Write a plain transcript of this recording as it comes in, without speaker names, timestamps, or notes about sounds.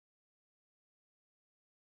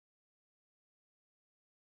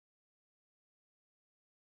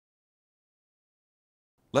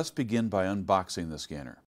Let's begin by unboxing the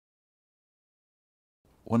scanner.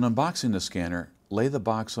 When unboxing the scanner, lay the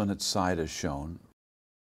box on its side as shown,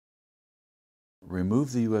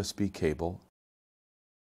 remove the USB cable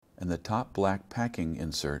and the top black packing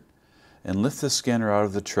insert, and lift the scanner out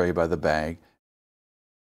of the tray by the bag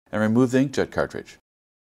and remove the inkjet cartridge.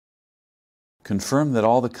 Confirm that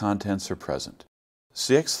all the contents are present.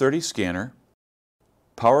 CX30 scanner,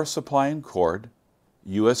 power supply and cord,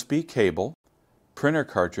 USB cable, printer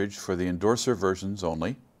cartridge for the endorser versions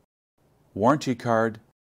only, warranty card,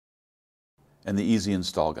 and the easy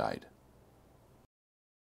install guide.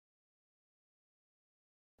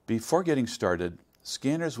 Before getting started,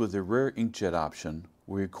 scanners with the rear inkjet option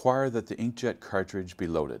will require that the inkjet cartridge be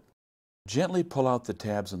loaded. Gently pull out the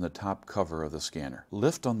tabs on the top cover of the scanner.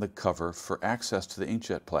 Lift on the cover for access to the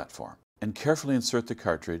inkjet platform, and carefully insert the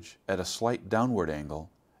cartridge at a slight downward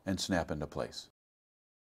angle and snap into place.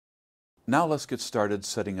 Now let's get started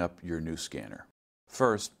setting up your new scanner.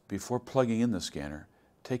 First, before plugging in the scanner,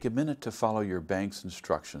 take a minute to follow your bank's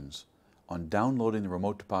instructions on downloading the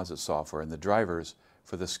remote deposit software and the drivers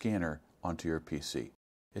for the scanner onto your PC.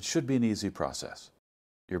 It should be an easy process.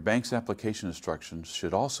 Your bank's application instructions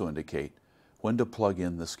should also indicate when to plug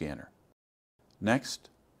in the scanner. Next,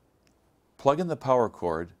 plug in the power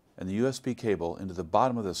cord and the USB cable into the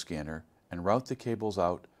bottom of the scanner and route the cables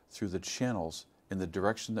out through the channels in the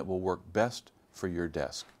direction that will work best for your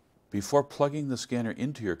desk. Before plugging the scanner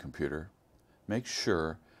into your computer, make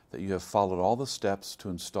sure that you have followed all the steps to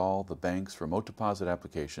install the bank's remote deposit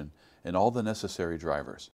application and all the necessary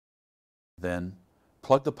drivers. Then,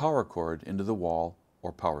 plug the power cord into the wall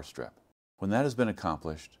or power strip. When that has been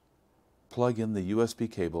accomplished, plug in the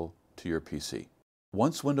USB cable to your PC.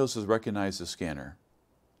 Once Windows has recognized the scanner,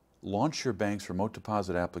 launch your bank's remote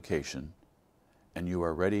deposit application and you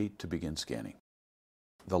are ready to begin scanning.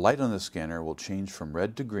 The light on the scanner will change from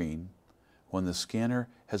red to green when the scanner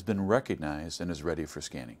has been recognized and is ready for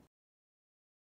scanning.